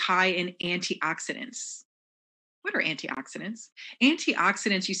diet is high in antioxidants. What are antioxidants?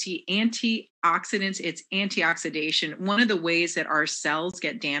 Antioxidants, you see antioxidants, it's antioxidation. One of the ways that our cells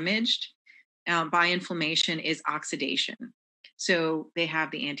get damaged by inflammation is oxidation. So they have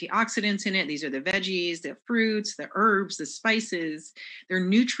the antioxidants in it. These are the veggies, the fruits, the herbs, the spices. They're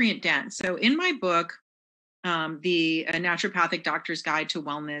nutrient dense. So in my book, the Naturopathic Doctor's Guide to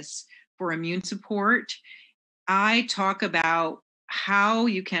Wellness for Immune Support, I talk about how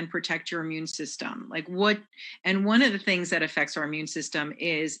you can protect your immune system. And one of the things that affects our immune system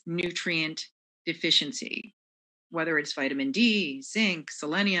is nutrient deficiency. whether it's vitamin D, zinc,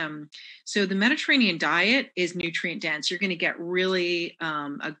 selenium. So the Mediterranean diet is nutrient dense. You're going to get really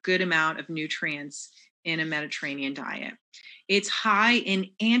a good amount of nutrients in a Mediterranean diet. It's high in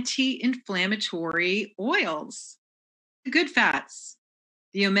anti-inflammatory oils, good fats,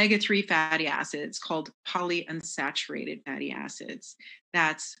 the omega-3 fatty acids called polyunsaturated fatty acids.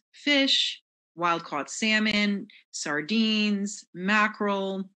 That's fish, wild-caught salmon, sardines,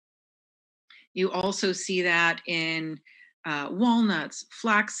 mackerel. You also see that in walnuts,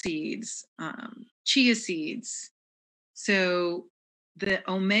 flax seeds, chia seeds. So the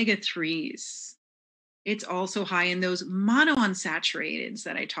omega-3s, it's also high in those monounsaturated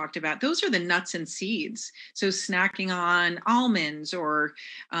that I talked about. Those are the nuts and seeds. So snacking on almonds or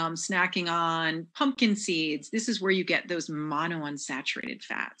snacking on pumpkin seeds, this is where you get those monounsaturated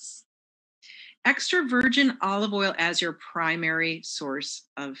fats. Extra virgin olive oil as your primary source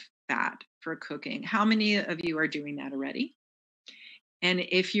of fat for cooking. How many of you are doing that already? And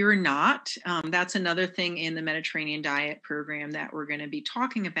if you're not, that's another thing in the Mediterranean diet program that we're going to be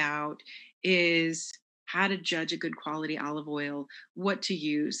talking about is how to judge a good quality olive oil, what to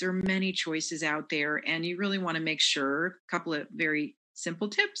use. There are many choices out there, and you really want to make sure, a couple of very simple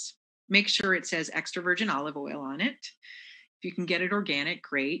tips, make sure it says extra virgin olive oil on it. If you can get it organic,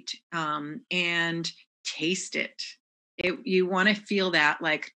 great. And taste it. You want to feel that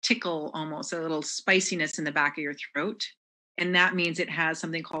like tickle, almost a little spiciness in the back of your throat. And that means it has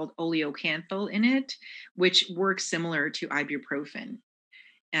something called oleocanthal in it, which works similar to ibuprofen.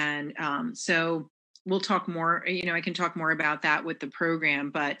 And so we'll talk more, I can talk more about that with the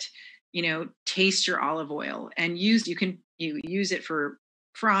program, but, taste your olive oil and you use it for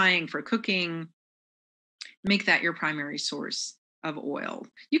frying, for cooking, make that your primary source of oil.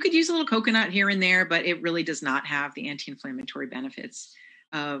 You could use a little coconut here and there, but it really does not have the anti-inflammatory benefits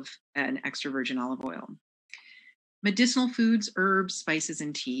of an extra virgin olive oil. Medicinal foods, herbs, spices,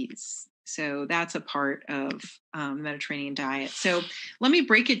 and teas. So that's a part of the Mediterranean diet. So let me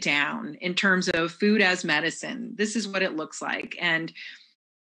break it down in terms of food as medicine. This is what it looks like. And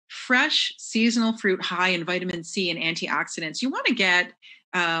fresh seasonal fruit high in vitamin C and antioxidants. You want to get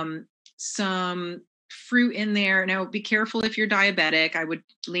some fruit in there. Now, be careful if you're diabetic. I would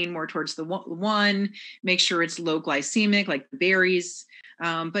lean more towards the one. Make sure it's low glycemic, like berries.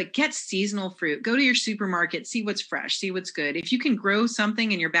 But get seasonal fruit. Go to your supermarket, see what's fresh, see what's good. If you can grow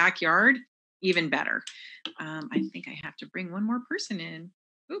something in your backyard, even better. I think I have to bring one more person in.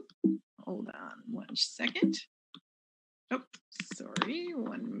 Oop, hold on 1 second. Oh, sorry,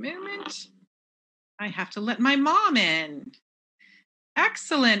 1 moment. I have to let my mom in.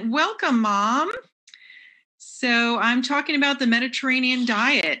 Excellent. Welcome, Mom. So I'm talking about the Mediterranean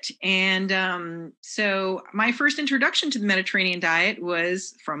diet. And so my first introduction to the Mediterranean diet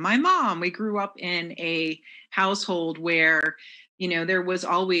was from my mom. We grew up in a household where, there was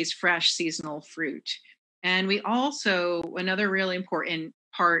always fresh seasonal fruit. And we also, another really important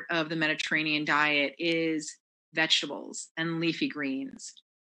part of the Mediterranean diet is vegetables and leafy greens.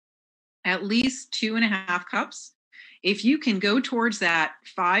 At least 2.5 cups. If you can go towards that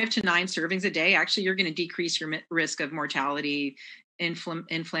 5 to 9 servings a day, actually, you're going to decrease your risk of mortality,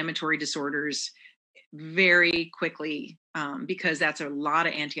 inflammatory disorders very quickly because that's a lot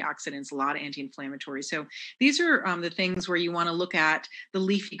of antioxidants, a lot of anti-inflammatory. So these are the things where you want to look at the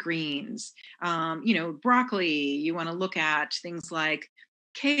leafy greens, broccoli. You want to look at things like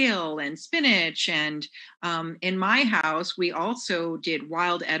kale and spinach. And in my house, we also did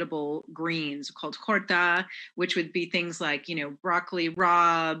wild edible greens called horta, which would be things like, broccoli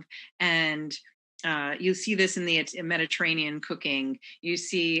rabe. And you see this in the Mediterranean cooking. You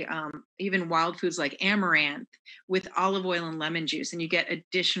see even wild foods like amaranth with olive oil and lemon juice. And you get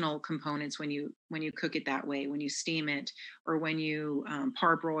additional components when you cook it that way, when you steam it or when you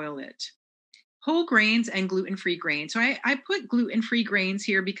parboil it. Whole grains and gluten-free grains. So I put gluten-free grains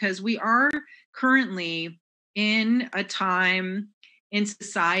here because we are currently in a time in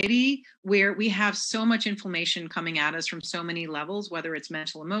society where we have so much inflammation coming at us from so many levels, whether it's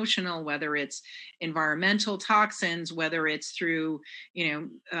mental, emotional, whether it's environmental toxins, whether it's through,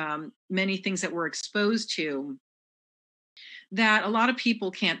 many things that we're exposed to, that a lot of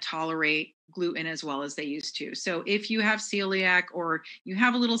people can't tolerate gluten as well as they used to. So if you have celiac or you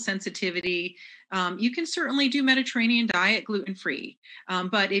have a little sensitivity, you can certainly do Mediterranean diet gluten-free.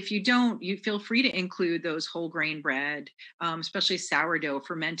 But if you don't, you feel free to include those whole grain bread, especially sourdough.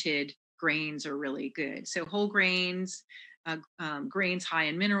 Fermented grains are really good. So whole grains, grains high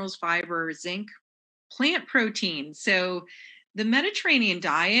in minerals, fiber, zinc, plant protein. So The Mediterranean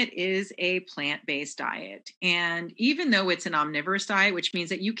diet is a plant-based diet. And even though it's an omnivorous diet, which means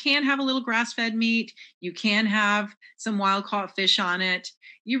that you can have a little grass-fed meat, you can have some wild-caught fish on it,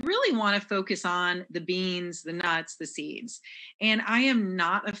 you really want to focus on the beans, the nuts, the seeds. And I am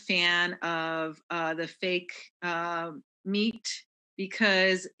not a fan of the fake meat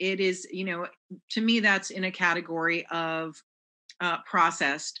because it is, to me, that's in a category of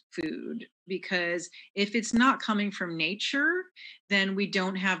processed food, because if it's not coming from nature, then we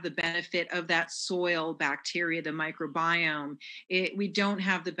don't have the benefit of that soil bacteria, the microbiome. We don't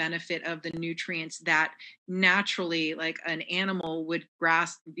have the benefit of the nutrients that naturally, like an animal would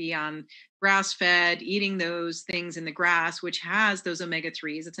be on grass fed, eating those things in the grass, which has those omega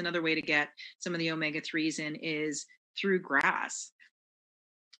 3s. It's another way to get some of the omega 3s in is through grass.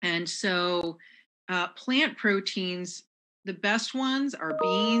 And so plant proteins, the best ones are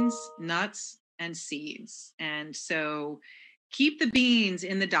beans, nuts, and seeds. And so keep the beans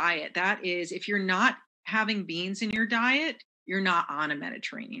in the diet. That is, if you're not having beans in your diet, you're not on a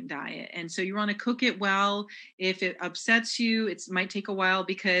Mediterranean diet. And so you want to cook it well. If it upsets you, it might take a while,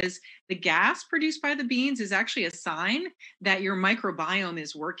 because the gas produced by the beans is actually a sign that your microbiome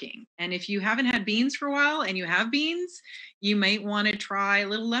is working. And if you haven't had beans for a while and you have beans, you might want to try a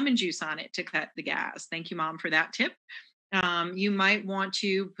little lemon juice on it to cut the gas. Thank you, Mom, for that tip. You might want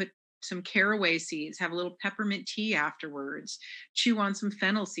to put some caraway seeds, have a little peppermint tea afterwards, chew on some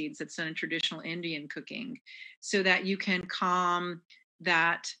fennel seeds. That's done in traditional Indian cooking, so that you can calm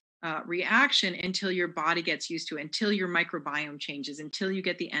that reaction until your body gets used to it, until your microbiome changes, until you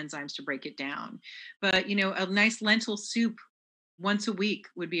get the enzymes to break it down. But, a nice lentil soup once a week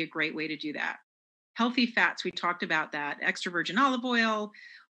would be a great way to do that. Healthy fats, we talked about that, extra virgin olive oil,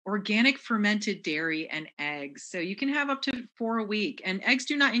 organic fermented dairy, and eggs. So you can have up to 4 a week. And eggs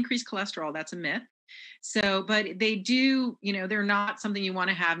do not increase cholesterol. That's a myth. So, but they do, they're not something you want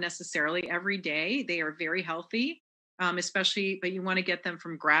to have necessarily every day. They are very healthy, especially, but you want to get them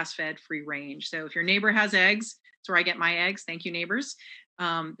from grass-fed, free range. So if your neighbor has eggs, that's where I get my eggs. Thank you, neighbors.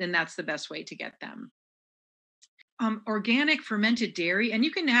 Then that's the best way to get them. Organic fermented dairy, and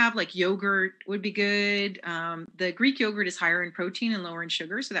you can have like yogurt would be good. The Greek yogurt is higher in protein and lower in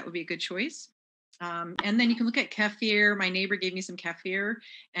sugar, so that would be a good choice. And then you can look at kefir. My neighbor gave me some kefir,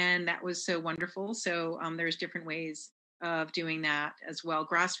 and that was so wonderful. So there's different ways of doing that as well.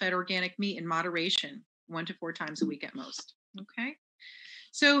 Grass-fed organic meat in moderation, 1 to 4 times a week at most. Okay.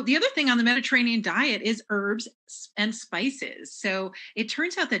 So the other thing on the Mediterranean diet is herbs and spices. So it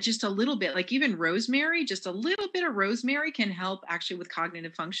turns out that just a little bit, like even rosemary, just a little bit of rosemary can help actually with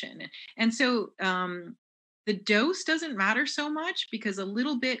cognitive function. And so the dose doesn't matter so much, because a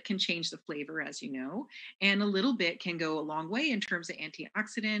little bit can change the flavor, as you know, and a little bit can go a long way in terms of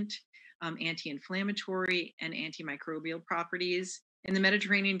antioxidant, anti-inflammatory, and antimicrobial properties. In the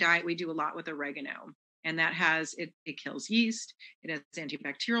Mediterranean diet, we do a lot with oregano, and that it kills yeast, it has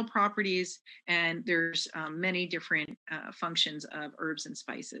antibacterial properties, and there's many different functions of herbs and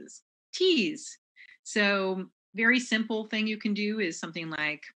spices. Teas. So very simple thing you can do is something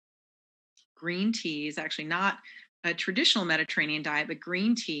like green tea is actually not a traditional Mediterranean diet, but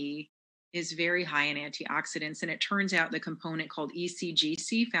green tea is very high in antioxidants. And it turns out the component called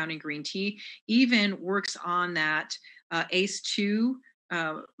ECGC found in green tea even works on that ACE2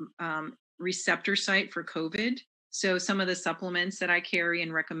 receptor site for COVID. So some of the supplements that I carry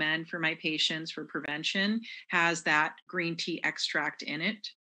and recommend for my patients for prevention has that green tea extract in it.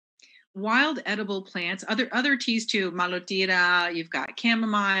 Wild edible plants, other teas too, malotira, you've got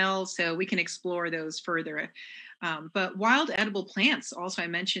chamomile, so we can explore those further. But wild edible plants, also I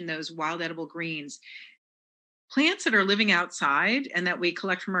mentioned those wild edible greens, plants that are living outside and that we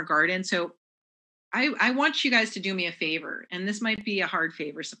collect from our garden. So I want you guys to do me a favor, and this might be a hard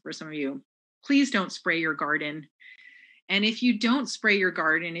favor for some of you. Please don't spray your garden. And if you don't spray your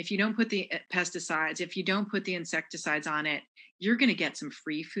garden, if you don't put the pesticides, if you don't put the insecticides on it, you're going to get some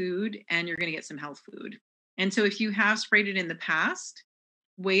free food and you're going to get some health food. And so if you have sprayed it in the past,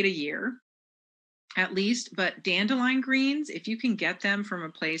 wait a year at least. But dandelion greens, if you can get them from a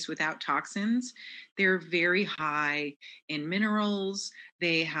place without toxins, they're very high in minerals.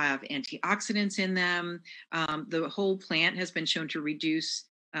 They have antioxidants in them. The whole plant has been shown to reduce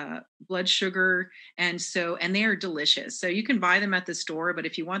blood sugar, and they are delicious. So you can buy them at the store, but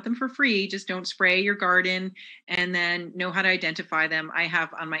if you want them for free, just don't spray your garden, and then know how to identify them. I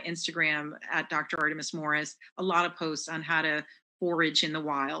have on my Instagram at Dr. Artemis Morris a lot of posts on how to forage in the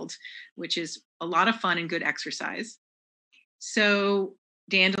wild, which is a lot of fun and good exercise. So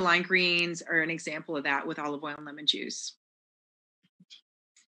dandelion greens are an example of that with olive oil and lemon juice.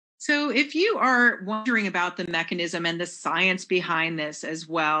 So, if you are wondering about the mechanism and the science behind this as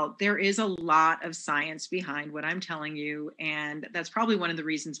well, there is a lot of science behind what I'm telling you. And that's probably one of the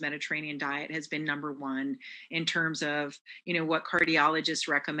reasons Mediterranean diet has been number one in terms of, what cardiologists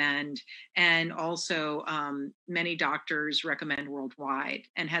recommend. And also, many doctors recommend worldwide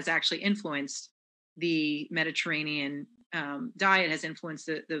and has actually influenced the Mediterranean diet, has influenced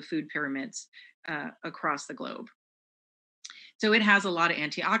the food pyramids across the globe. So it has a lot of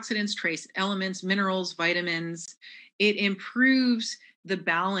antioxidants, trace elements, minerals, vitamins. It improves the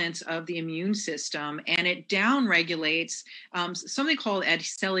balance of the immune system, and it downregulates something called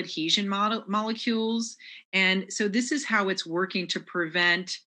cell adhesion molecules. And so this is how it's working to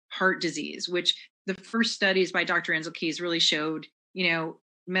prevent heart disease, which the first studies by Dr. Enzel Keys really showed,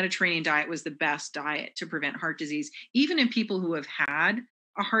 Mediterranean diet was the best diet to prevent heart disease, even in people who have had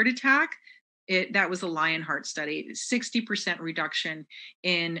a heart attack. That was a Lionheart study, 60% reduction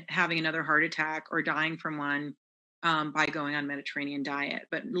in having another heart attack or dying from one by going on Mediterranean diet.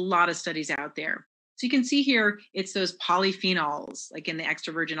 But a lot of studies out there. So you can see here, it's those polyphenols, like in the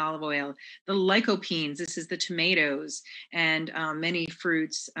extra virgin olive oil, the lycopenes, this is the tomatoes, and many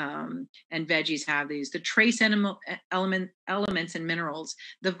fruits and veggies have these, the trace elements and minerals,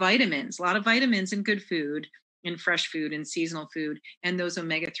 the vitamins, a lot of vitamins in good food, in fresh food and seasonal food, and those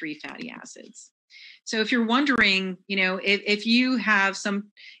omega-3 fatty acids. So if you're wondering, if you have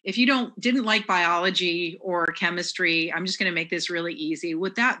if you didn't like biology or chemistry, I'm just going to make this really easy.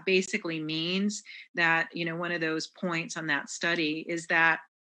 What that basically means, that, one of those points on that study is that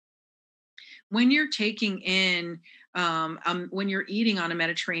when you're taking in when you're eating on a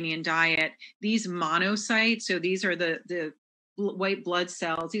Mediterranean diet, these monocytes, so these are the white blood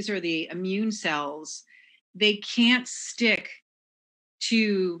cells, these are the immune cells, they can't stick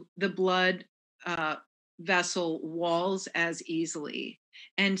to the blood vessel walls as easily.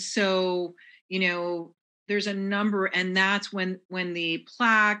 And so, there's a number, and that's when the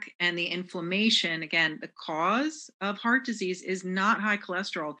plaque and the inflammation, again, the cause of heart disease is not high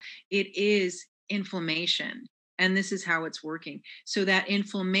cholesterol, it is inflammation. And this is how it's working. So that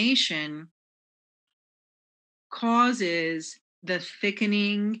inflammation causes the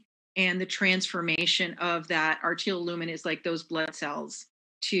thickening and the transformation of that arterial lumen, is like those blood cells,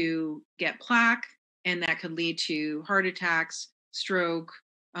 to get plaque, and that could lead to heart attacks, stroke.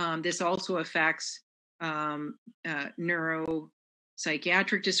 This also affects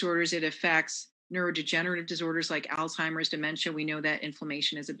neuropsychiatric disorders. It affects neurodegenerative disorders like Alzheimer's, dementia. We know that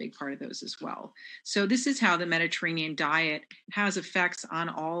inflammation is a big part of those as well. So this is how the Mediterranean diet has effects on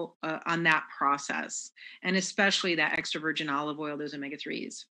on that process, and especially that extra virgin olive oil, those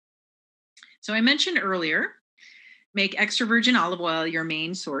omega-3s. So I mentioned earlier, make extra virgin olive oil your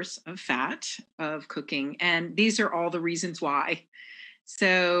main source of fat of cooking. And these are all the reasons why.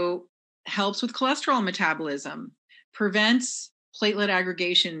 So helps with cholesterol metabolism, prevents platelet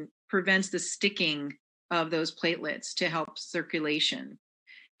aggregation, prevents the sticking of those platelets to help circulation,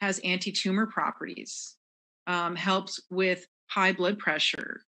 has anti-tumor properties, helps with high blood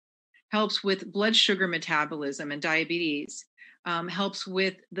pressure, helps with blood sugar metabolism and diabetes, helps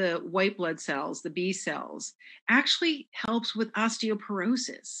with the white blood cells, the B cells, actually helps with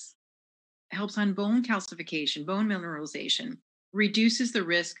osteoporosis, helps on bone calcification, bone mineralization, reduces the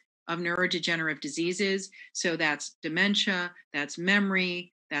risk of neurodegenerative diseases. So that's dementia, that's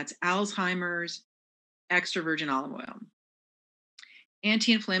memory, that's Alzheimer's, extra virgin olive oil.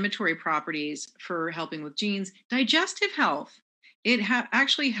 Anti-inflammatory properties for helping with genes, digestive health. It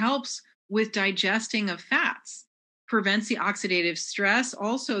actually helps with digesting of fats, prevents the oxidative stress.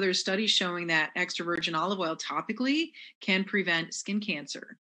 Also, there's studies showing that extra virgin olive oil topically can prevent skin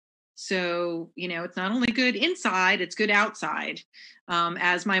cancer. So, it's not only good inside, it's good outside.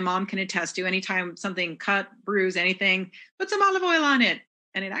 As my mom can attest to, anytime something cut, bruise, anything, put some olive oil on it,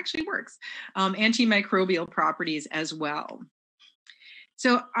 and it actually works. Antimicrobial properties as well.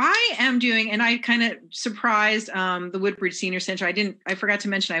 So I am doing, and I kind of surprised the Woodbridge Senior Center. I forgot to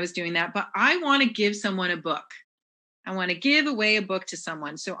mention I was doing that, but I want to give someone a book. I want to give away a book to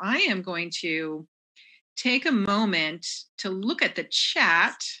someone. So I am going to take a moment to look at the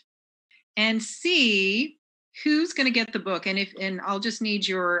chat and see who's going to get the book. And I'll just need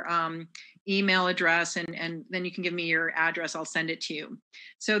your email address, and then you can give me your address. I'll send it to you.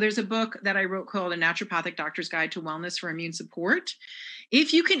 So there's a book that I wrote called A Naturopathic Doctor's Guide to Wellness for Immune Support.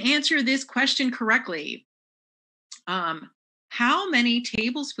 If you can answer this question correctly, how many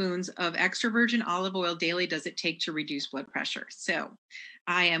tablespoons of extra virgin olive oil daily does it take to reduce blood pressure? So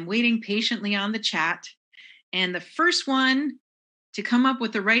I am waiting patiently on the chat. And the first one to come up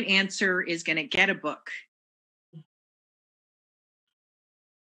with the right answer is going to get a book.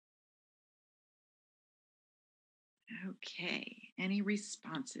 Okay, any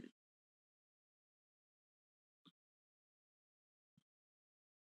responses?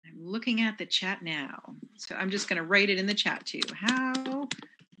 I'm looking at the chat now. So I'm just going to write it in the chat too. How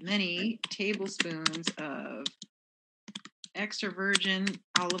many tablespoons of extra virgin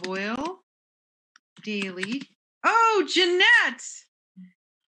olive oil daily? Oh, Jeanette,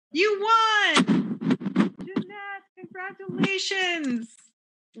 you won! Jeanette, congratulations!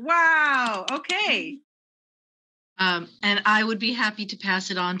 Wow. Okay. And I would be happy to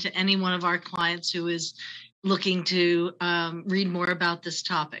pass it on to any one of our clients who is looking to read more about this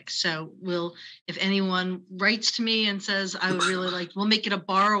topic. So if anyone writes to me and says, I would really like, we'll make it a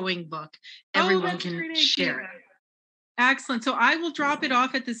borrowing book. Everyone can share it. Excellent. So I will drop it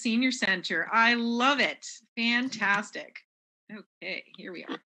off at the senior center. I love it. Fantastic. Okay, here we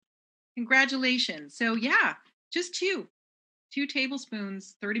are. Congratulations. So yeah, just two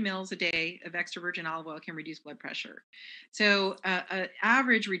tablespoons, 30 mils a day of extra virgin olive oil can reduce blood pressure. So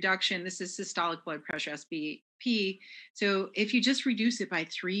average reduction, this is systolic blood pressure, SBP. So if you just reduce it by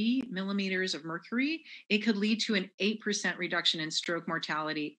 3 millimeters of mercury, it could lead to an 8% reduction in stroke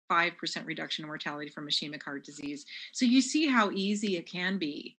mortality, 5% reduction in mortality from ischemic heart disease. So you see how easy it can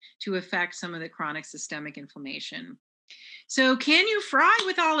be to affect some of the chronic systemic inflammation. So can you fry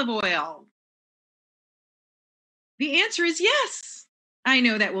with olive oil? The answer is yes. I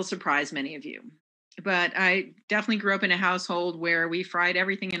know that will surprise many of you, but I definitely grew up in a household where we fried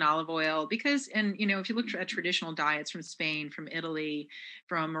everything in olive oil because, and you know, if you look at traditional diets from Spain, from Italy,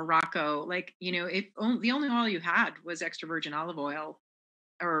 from Morocco, like, you know, if the only oil you had was extra virgin olive oil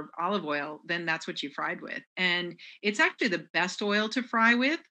or olive oil, then that's what you fried with. And it's actually the best oil to fry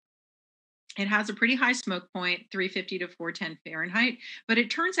with. It has a pretty high smoke point, 350 to 410 Fahrenheit, but it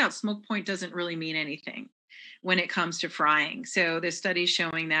turns out smoke point doesn't really mean anything when it comes to frying. So the study's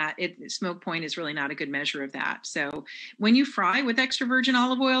showing that smoke point is really not a good measure of that. So when you fry with extra virgin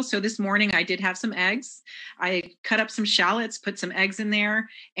olive oil, so this morning I did have some eggs. I cut up some shallots, put some eggs in there,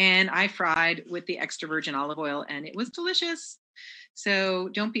 and I fried with the extra virgin olive oil, and it was delicious. So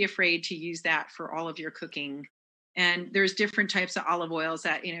don't be afraid to use that for all of your cooking. And there's different types of olive oils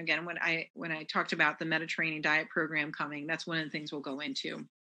that, you know, again, when I talked about the Mediterranean diet program coming, that's one of the things we'll go into.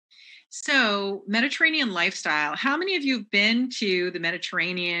 So Mediterranean lifestyle, how many of you have been to the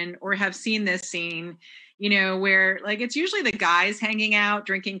Mediterranean or have seen this scene, you know, where like it's usually the guys hanging out,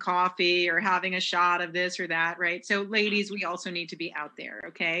 drinking coffee or having a shot of this or that, right? So ladies, we also need to be out there,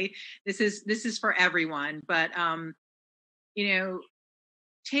 okay? This is for everyone, but you know,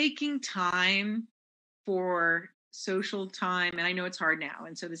 taking time for social time, and I know it's hard now,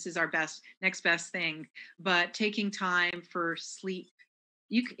 and so this is our next best thing, but taking time for sleep.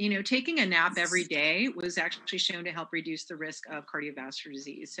 You know, taking a nap every day was actually shown to help reduce the risk of cardiovascular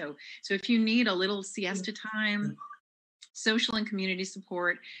disease. So if you need a little siesta time, social and community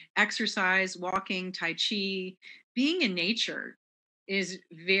support, exercise, walking, tai chi, being in nature is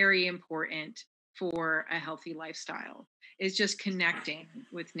very important for a healthy lifestyle. Is just connecting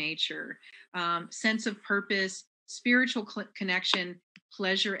with nature, sense of purpose, spiritual connection,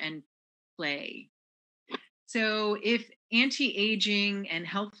 pleasure, and play. So if anti-aging and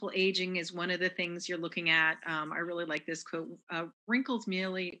healthful aging is one of the things you're looking at, I really like this quote, wrinkles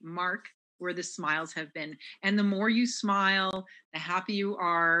merely mark where the smiles have been. And the more you smile, the happier you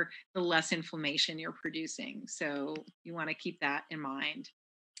are, the less inflammation you're producing. So you want to keep that in mind.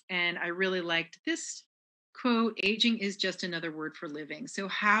 And I really liked this quote, aging is just another word for living. So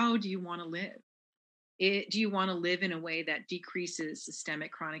how do you want to live? Do you want to live in a way that decreases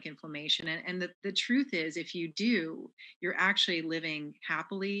systemic chronic inflammation? And the truth is, if you do, you're actually living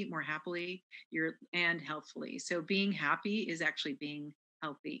happily, more happily, and healthfully. So being happy is actually being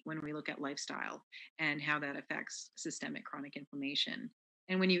healthy when we look at lifestyle and how that affects systemic chronic inflammation.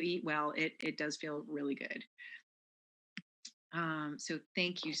 And when you eat well, it does feel really good. So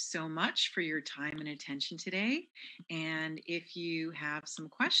thank you so much for your time and attention today. And if you have some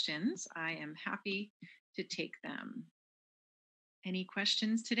questions, I am happy to take them. Any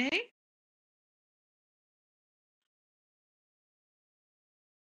questions today?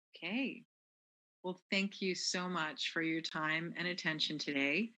 Okay. Well, thank you so much for your time and attention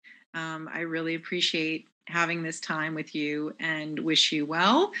today. I really appreciate having this time with you and wish you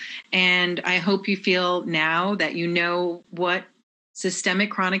well. And I hope you feel now that you know what systemic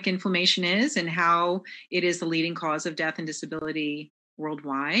chronic inflammation is and how it is the leading cause of death and disability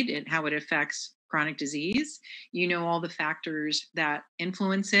worldwide and how it affects chronic disease. You know all the factors that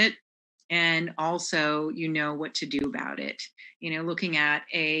influence it, and also you know what to do about it. You know, looking at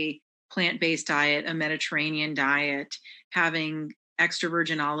a plant-based diet, a Mediterranean diet, having extra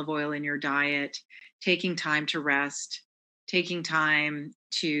virgin olive oil in your diet, taking time to rest, taking time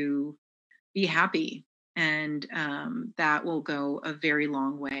to be happy. And that will go a very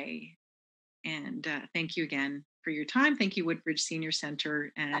long way. And thank you again for your time. Thank you, Woodbridge Senior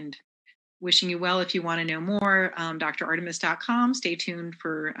Center, and wishing you well. If you want to know more, drartemis.com. Stay tuned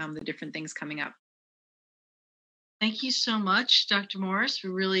for the different things coming up. Thank you so much, Dr. Morris.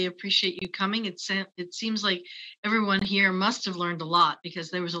 We really appreciate you coming. It seems like everyone here must have learned a lot,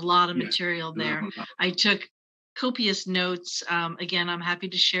 because there was a lot of material there. I took copious notes. Again, I'm happy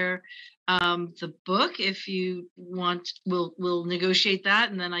to share the book if you want. We'll negotiate that,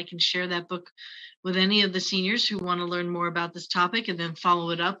 and then I can share that book with any of the seniors who want to learn more about this topic, and then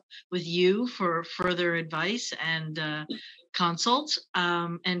follow it up with you for further advice and consults.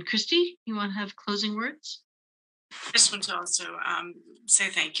 And Christy, you want to have closing words? I just want to also say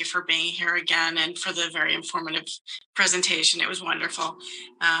thank you for being here again and for the very informative presentation. It was wonderful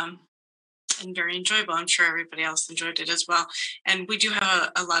and very enjoyable. I'm sure everybody else enjoyed it as well. And we do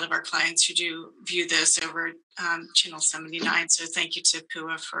have a lot of our clients who do view this over Channel 79. So thank you to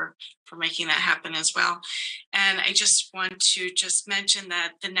PUA for making that happen as well. And I just want to mention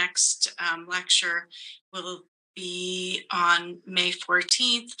that the next lecture will be on May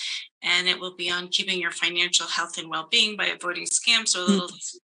 14th, and it will be on keeping your financial health and well-being by avoiding scams. So a little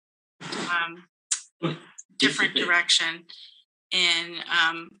different direction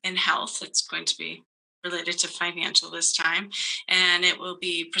in health. It's going to be related to financial this time, and it will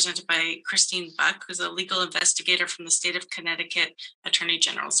be presented by Christine Buck, who's a legal investigator from the state of Connecticut Attorney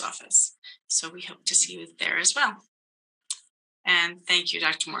General's office. So we hope to see you there as well. And thank you,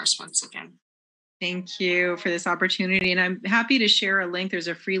 Dr. Morris, once again. Thank you for this opportunity. And I'm happy to share a link. There's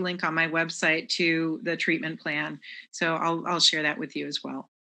a free link on my website to the treatment plan. So I'll share that with you as well.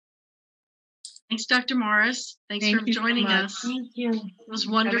 Thanks, Dr. Morris. Thanks for joining us. Thank you. It was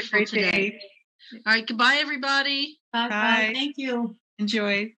wonderful today. Day. All right. Goodbye, everybody. Bye. Thank you.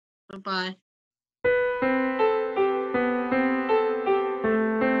 Enjoy. Bye-bye.